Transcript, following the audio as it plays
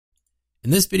In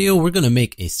this video, we're going to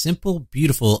make a simple,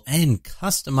 beautiful, and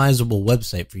customizable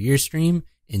website for your stream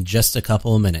in just a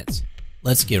couple of minutes.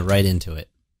 Let's get right into it.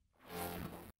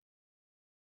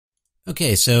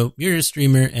 Okay, so you're a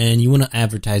streamer and you want to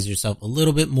advertise yourself a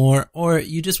little bit more, or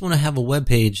you just want to have a web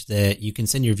page that you can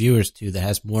send your viewers to that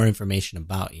has more information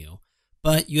about you,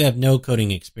 but you have no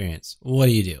coding experience. What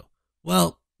do?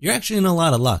 Well, you're actually in a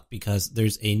lot of luck because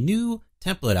there's a new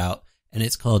template out and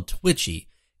it's called Twitchie.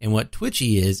 And what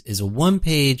Twitchie is a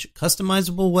one-page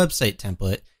customizable website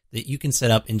template that you can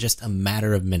set up in just a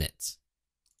matter of minutes.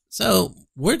 So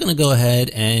we're going to go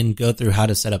ahead and go through how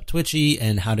to set up Twitchie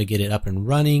and how to get it up and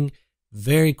running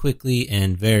very quickly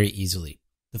and very easily.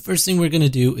 The first thing we're going to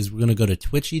do is we're going to go to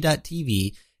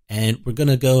twitchy.tv and we're going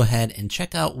to go ahead and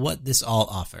check out what this all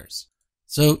offers.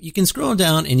 So you can scroll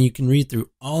down and you can read through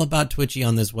all about Twitchie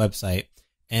on this website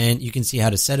and you can see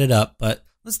how to set it up, but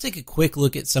let's take a quick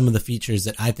look at some of the features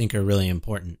that I think are really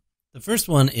important. The first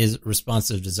one is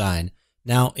responsive design.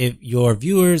 Now, if your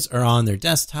viewers are on their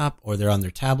desktop or they're on their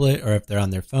tablet or if they're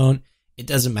on their phone, it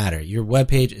doesn't matter. Your web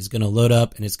page is going to load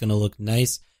up and it's going to look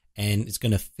nice and it's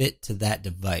going to fit to that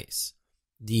device.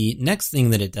 The next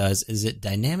thing that it does is it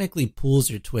dynamically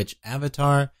pulls your Twitch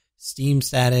avatar, Steam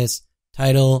status,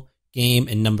 title, game,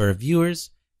 and number of viewers.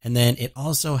 And then it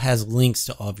also has links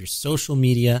to all of your social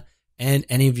media and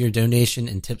any of your donation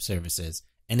and tip services.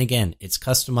 And again, it's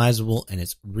customizable and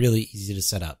it's really easy to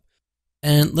set up.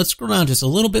 And let's scroll down just a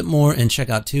little bit more and check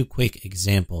out two quick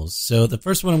examples. So the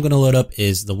first one I'm going to load up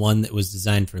is the one that was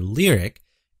designed for Lyric.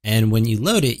 And when you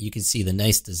load it, you can see the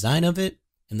nice design of it.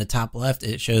 In the top left,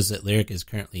 it shows that Lyric is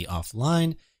currently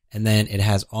offline. And then it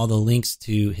has all the links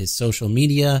to his social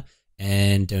media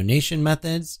and donation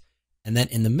methods. And then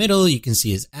in the middle, you can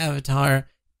see his avatar.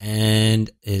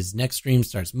 And his next stream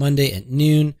starts Monday at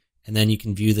noon, and then you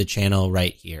can view the channel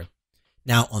right here.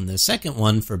 Now on the second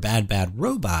one for Bad Bad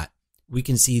Robot, we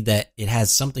can see that it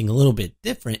has something a little bit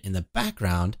different in the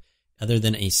background other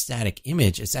than a static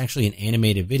image. It's actually an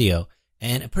animated video,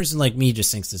 and a person like me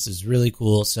just thinks this is really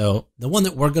cool. So the one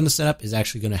that we're going to set up is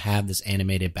actually going to have this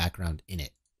animated background in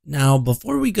it. Now,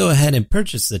 before we go ahead and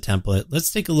purchase the template,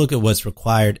 let's take a look at what's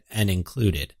required and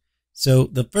included. So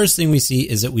the first thing we see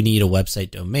is that we need a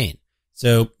website domain.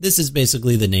 So this is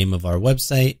basically the name of our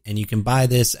website, and you can buy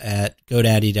this at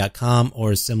GoDaddy.com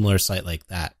or a similar site like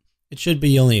that. It should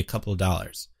be only a couple of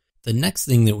dollars. The next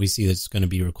thing that we see that's going to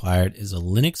be required is a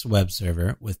Linux web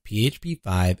server with PHP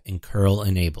 5 and curl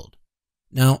enabled.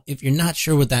 Now, if you're not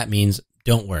sure what that means,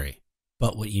 don't worry.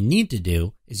 But what you need to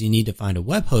do is you need to find a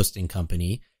web hosting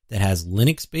company that has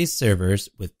Linux-based servers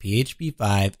with PHP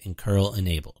 5 and curl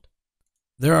enabled.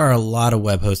 There are a lot of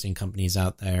web hosting companies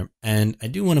out there, and I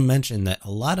do want to mention that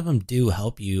a lot of them do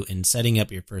help you in setting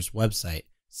up your first website,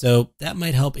 so that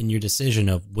might help in your decision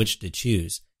of which to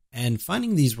choose. And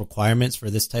finding these requirements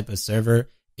for this type of server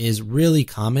is really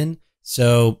common,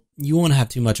 so you won't have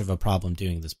too much of a problem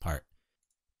doing this part.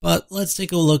 But let's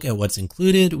take a look at what's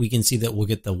included. We can see that we'll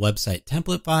get the website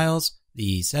template files,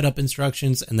 the setup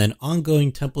instructions, and then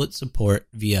ongoing template support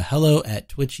via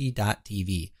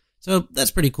hello@twitchy.tv. So that's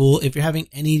pretty cool. If you're having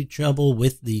any trouble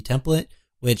with the template,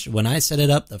 which when I set it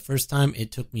up the first time,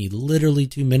 it took me literally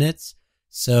 2 minutes.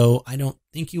 So I don't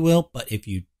think you will, but if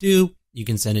you do, you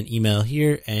can send an email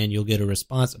here and you'll get a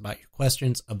response about your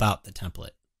questions about the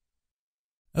template.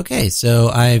 Okay, so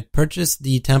I purchased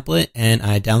the template and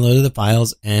I downloaded the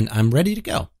files and I'm ready to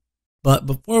go. But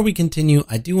before we continue,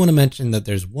 I do want to mention that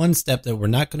there's one step that we're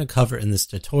not going to cover in this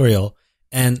tutorial.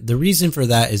 And the reason for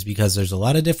that is because there's a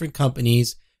lot of different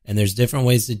companies and there's different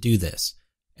ways to do this.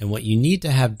 And what you need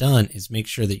to have done is make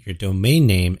sure that your domain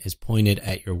name is pointed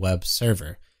at your web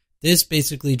server. This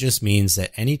basically just means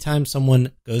that anytime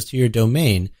someone goes to your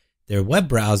domain, their web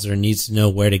browser needs to know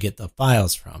where to get the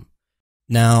files from.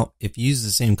 Now, if you use the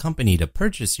same company to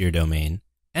purchase your domain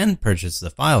and purchase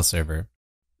the file server,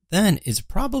 then it's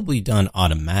probably done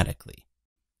automatically.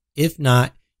 If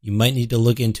not, you might need to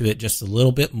look into it just a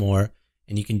little bit more,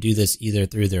 and you can do this either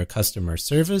through their customer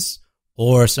service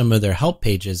or some of their help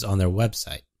pages on their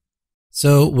website.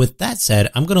 So with that said,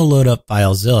 I'm going to load up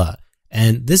FileZilla,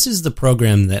 and this is the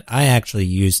program that I actually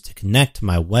use to connect to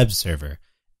my web server.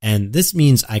 And this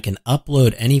means I can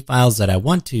upload any files that I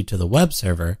want to the web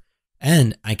server,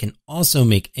 and I can also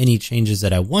make any changes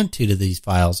that I want to these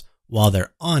files while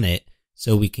they're on it,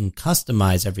 so we can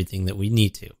customize everything that we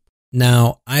need to.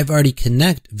 Now, I've already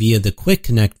connected via the Quick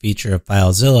Connect feature of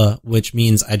FileZilla, which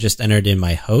means I just entered in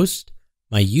my host,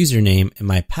 my username, and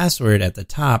my password at the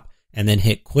top, and then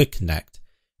hit Quick Connect.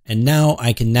 And now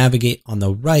I can navigate on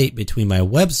the right between my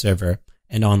web server,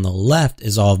 and on the left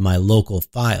is all of my local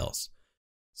files.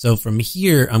 So from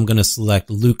here, I'm going to select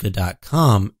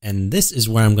luca.com, and this is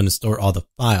where I'm going to store all the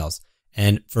files.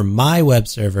 And for my web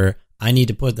server, I need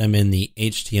to put them in the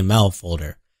HTML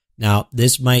folder. Now,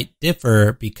 this might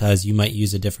differ because you might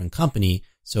use a different company.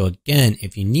 So again,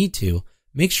 if you need to,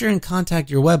 make sure and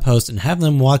contact your web host and have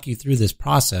them walk you through this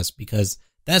process, because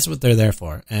that's what they're there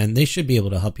for, and they should be able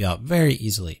to help you out very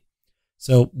easily.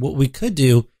 So what we could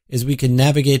do is we could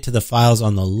navigate to the files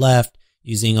on the left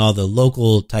using all the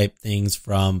local type things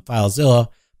from FileZilla,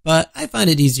 but I find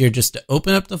it easier just to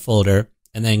open up the folder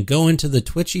and then go into the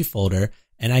Twitchie folder,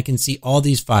 and I can see all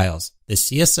these files. The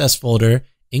CSS folder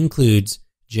includes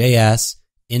JS,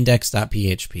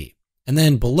 index.php, and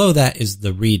then below that is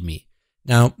the README.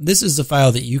 Now, this is the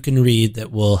file that you can read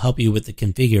that will help you with the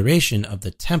configuration of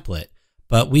the template,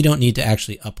 but we don't need to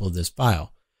actually upload this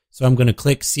file. So I'm going to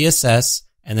click CSS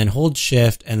and then hold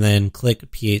Shift and then click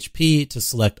PHP to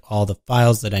select all the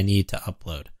files that I need to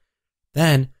upload.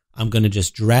 Then I'm going to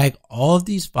just drag all of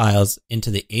these files into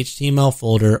the HTML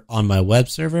folder on my web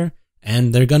server,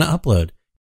 and they're going to upload.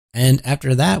 And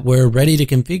after that, we're ready to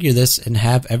configure this and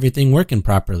have everything working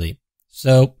properly.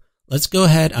 So let's go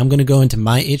ahead. I'm going to go into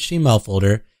my HTML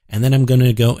folder, and then I'm going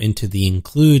to go into the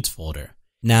includes folder.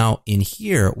 Now in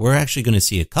here, we're actually going to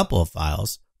see a couple of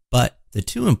files, but the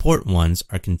two important ones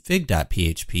are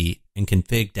config.php and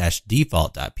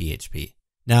config-default.php.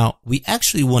 Now we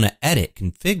actually want to edit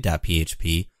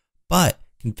config.php, but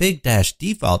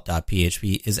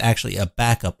config-default.php is actually a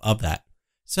backup of that.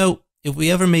 So if we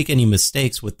ever make any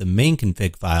mistakes with the main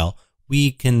config file,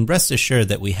 we can rest assured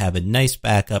that we have a nice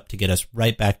backup to get us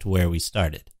right back to where we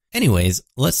started. Anyways,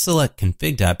 let's select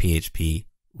config.php,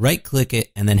 right click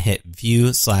it, and then hit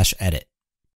view/edit.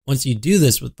 Once you do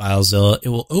this with FileZilla, it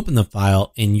will open the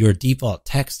file in your default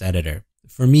text editor.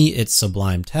 For me, it's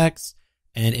Sublime Text,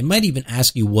 and it might even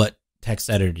ask you what text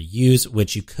editor to use,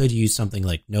 which you could use something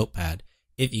like Notepad.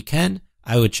 If you can,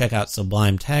 I would check out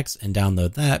Sublime Text and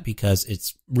download that because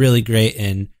it's really great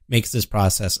and makes this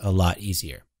process a lot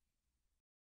easier.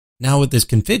 Now with this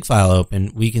config file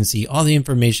open, we can see all the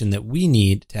information that we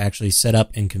need to actually set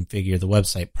up and configure the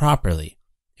website properly.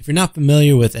 If you're not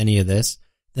familiar with any of this,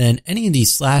 then any of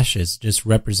these slashes just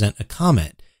represent a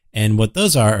comment. And what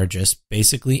those are just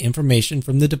basically information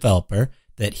from the developer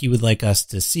that he would like us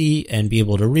to see and be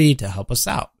able to read to help us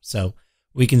out. So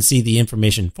we can see the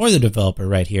information for the developer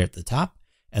right here at the top.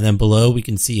 And then below we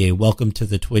can see a welcome to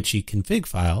the Twitchie config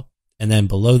file. And then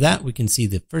below that we can see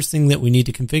the first thing that we need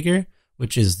to configure,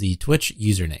 which is the Twitch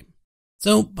username.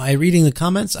 So by reading the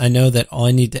comments, I know that all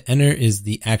I need to enter is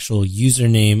the actual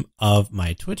username of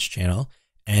my Twitch channel.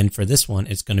 And for this one,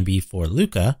 it's going to be for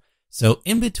Luca. So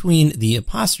in between the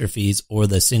apostrophes or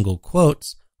the single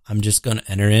quotes, I'm just going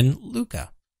to enter in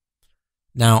Luca.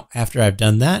 Now, after I've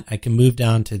done that, I can move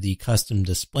down to the custom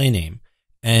display name,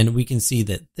 and we can see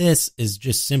that this is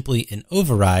just simply an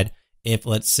override if,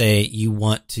 let's say, you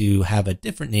want to have a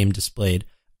different name displayed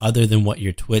other than what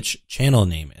your Twitch channel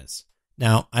name is.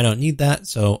 Now, I don't need that,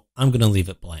 so I'm going to leave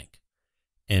it blank.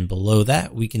 And below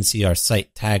that, we can see our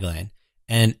site tagline.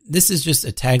 And this is just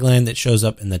a tagline that shows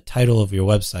up in the title of your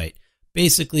website.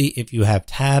 Basically, if you have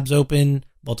tabs open,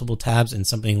 multiple tabs in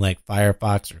something like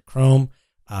Firefox or Chrome,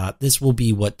 this will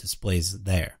be what displays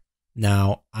there.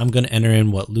 Now, I'm going to enter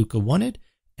in what Luca wanted,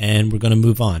 and we're going to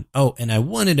move on. Oh, and I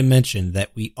wanted to mention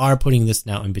that we are putting this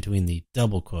now in between the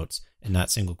double quotes and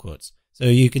not single quotes. So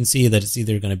you can see that it's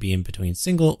either going to be in between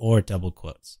single or double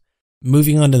quotes.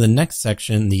 Moving on to the next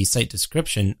section, the site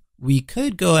description, we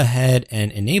could go ahead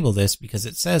and enable this because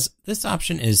it says this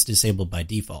option is disabled by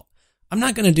default. I'm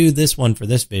not going to do this one for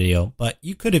this video, but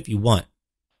you could if you want.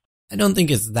 I don't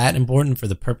think it's that important for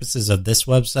the purposes of this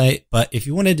website, but if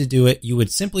you wanted to do it, you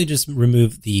would simply just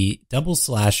remove the double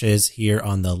slashes here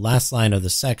on the last line of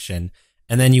the section,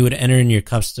 and then you would enter in your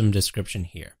custom description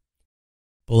here.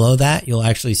 Below that, you'll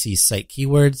actually see site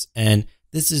keywords, and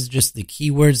this is just the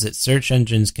keywords that search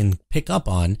engines can pick up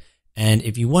on. And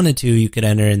if you wanted to, you could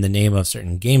enter in the name of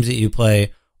certain games that you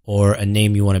play or a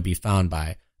name you want to be found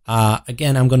by.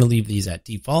 Again, I'm going to leave these at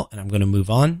default and I'm going to move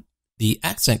on. The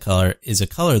accent color is a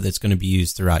color that's going to be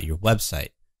used throughout your website.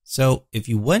 So if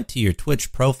you went to your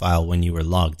Twitch profile when you were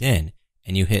logged in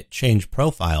and you hit change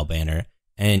profile banner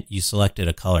and you selected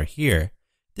a color here,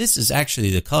 this is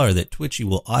actually the color that Twitchie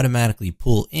will automatically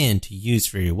pull in to use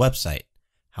for your website.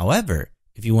 However,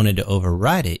 if you wanted to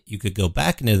override it, you could go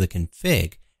back into the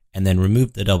config and then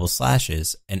remove the double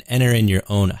slashes and enter in your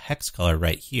own hex color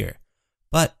right here.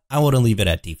 But I want to leave it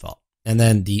at default. And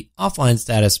then the offline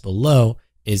status below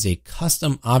is a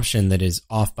custom option that is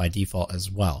off by default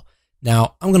as well.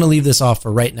 Now, I'm going to leave this off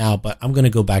for right now, but I'm going to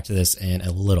go back to this in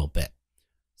a little bit.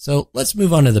 So let's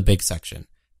move on to the big section.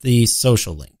 the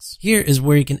social links. Here is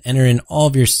where you can enter in all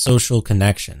of your social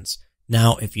connections.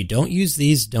 Now, if you don't use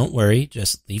these, don't worry,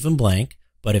 just leave them blank.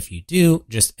 But if you do,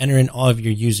 just enter in all of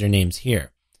your usernames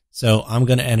here. So I'm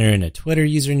going to enter in a Twitter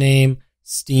username,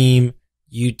 Steam,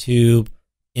 YouTube,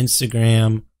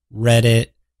 Instagram, Reddit,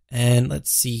 and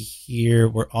let's see here.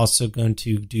 We're also going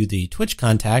to do the Twitch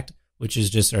contact, which is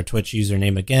just our Twitch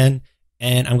username again.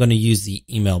 And I'm going to use the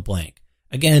email blank.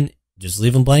 Again, just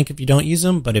leave them blank if you don't use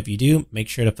them, but if you do, make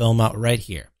sure to fill them out right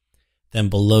here. Then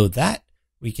below that,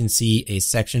 we can see a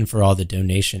section for all the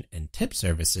donation and tip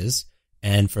services.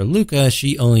 And for Luca,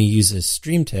 she only uses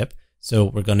StreamTip, so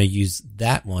we're going to use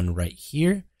that one right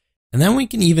here. And then we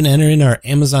can even enter in our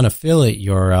Amazon affiliate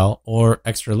URL or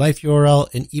Extra Life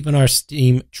URL and even our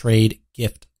Steam Trade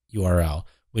Gift URL,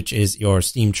 which is your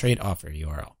Steam Trade Offer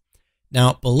URL.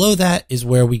 Now, below that is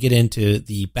where we get into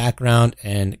the background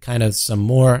and kind of some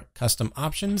more custom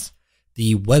options.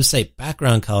 The website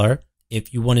background color,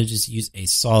 if you want to just use a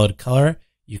solid color,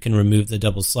 you can remove the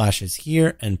double slashes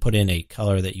here and put in a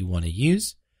color that you want to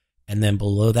use. And then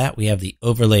below that, we have the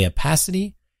overlay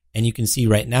opacity. And you can see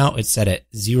right now it's set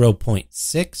at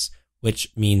 0.6,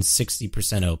 which means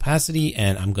 60% opacity.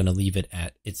 And I'm going to leave it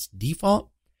at its default.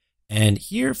 And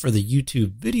here for the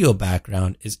YouTube video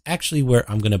background is actually where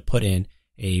I'm going to put in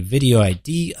a video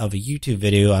ID of a YouTube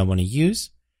video I want to use,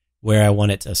 where I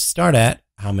want it to start at,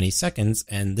 how many seconds.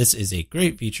 And this is a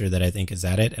great feature that I think is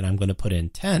added. And I'm going to put in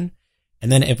 10.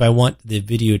 And then if I want the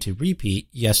video to repeat,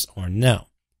 yes or no.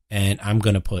 And I'm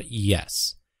going to put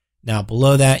yes. Now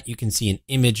below that, you can see an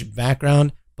image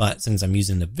background, but since I'm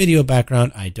using the video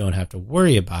background, I don't have to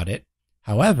worry about it.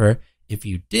 However, if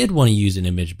you did want to use an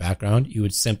image background, you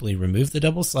would simply remove the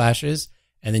double slashes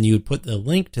and then you would put the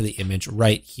link to the image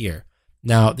right here.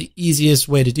 Now, the easiest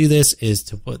way to do this is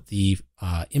to put the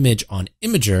image on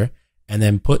Imager and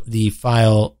then put the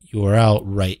file URL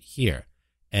right here.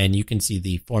 And you can see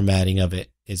the formatting of it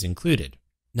is included.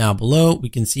 Now below, we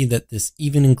can see that this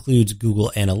even includes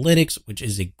Google Analytics, which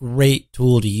is a great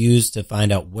tool to use to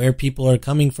find out where people are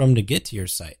coming from to get to your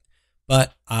site.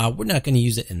 But we're not going to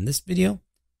use it in this video.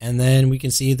 And then we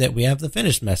can see that we have the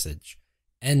finished message.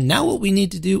 And now what we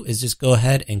need to do is just go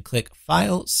ahead and click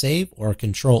File, Save, or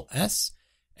Control S.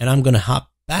 And I'm going to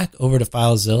hop back over to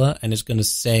FileZilla and it's going to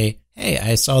say, hey,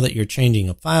 I saw that you're changing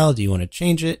a file. Do you want to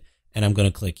change it? And I'm going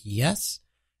to click Yes.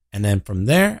 And then from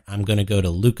there, I'm going to go to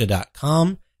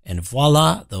luca.com and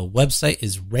voila, the website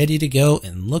is ready to go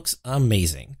and looks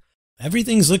amazing.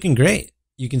 Everything's looking great.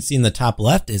 You can see in the top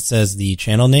left, it says the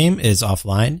channel name is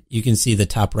offline. You can see the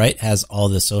top right has all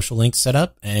the social links set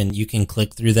up and you can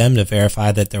click through them to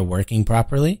verify that they're working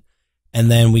properly. And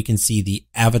then we can see the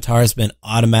avatar has been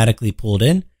automatically pulled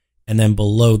in. And then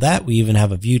below that, we even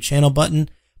have a view channel button.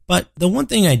 But the one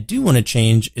thing I do want to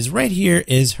change is right here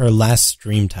is her last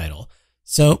stream title.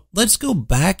 So let's go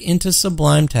back into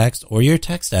Sublime Text or your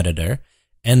text editor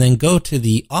and then go to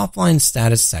the offline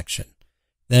status section.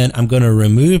 Then I'm going to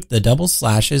remove the double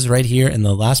slashes right here in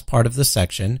the last part of the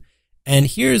section. And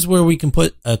here's where we can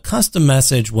put a custom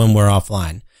message when we're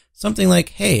offline. Something like,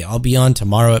 hey, I'll be on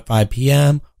tomorrow at 5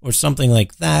 p.m. or something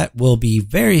like that will be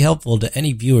very helpful to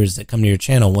any viewers that come to your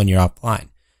channel when you're offline.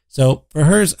 So for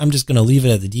hers, I'm just going to leave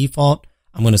it at the default.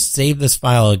 I'm going to save this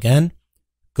file again,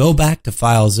 go back to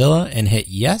FileZilla and hit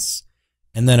yes.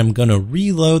 And then I'm going to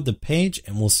reload the page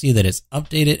and we'll see that it's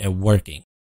updated and working.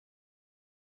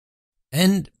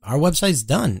 And our website's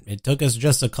done. It took us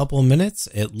just a couple of minutes.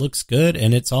 It looks good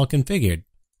and it's all configured.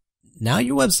 Now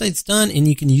your website's done and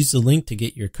you can use the link to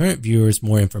get your current viewers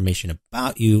more information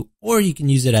about you, or you can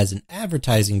use it as an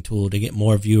advertising tool to get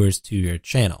more viewers to your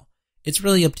channel. It's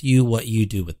really up to you what you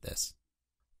do with this.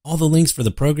 All the links for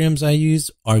the programs I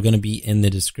use are going to be in the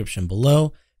description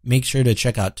below. Make sure to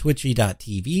check out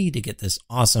twitchy.tv to get this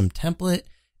awesome template.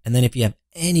 And then if you have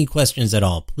any questions at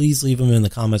all, please leave them in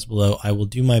the comments below. I will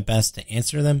do my best to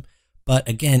answer them. But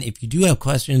again, if you do have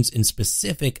questions in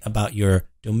specific about your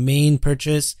domain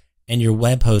purchase and your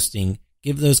web hosting,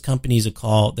 give those companies a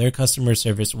call. Their customer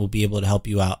service will be able to help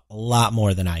you out a lot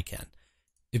more than I can.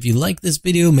 If you like this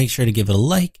video, make sure to give it a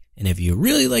like. And if you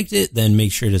really liked it, then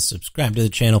make sure to subscribe to the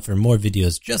channel for more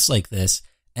videos just like this.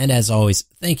 And as always,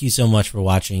 thank you so much for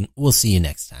watching. We'll see you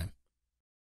next time.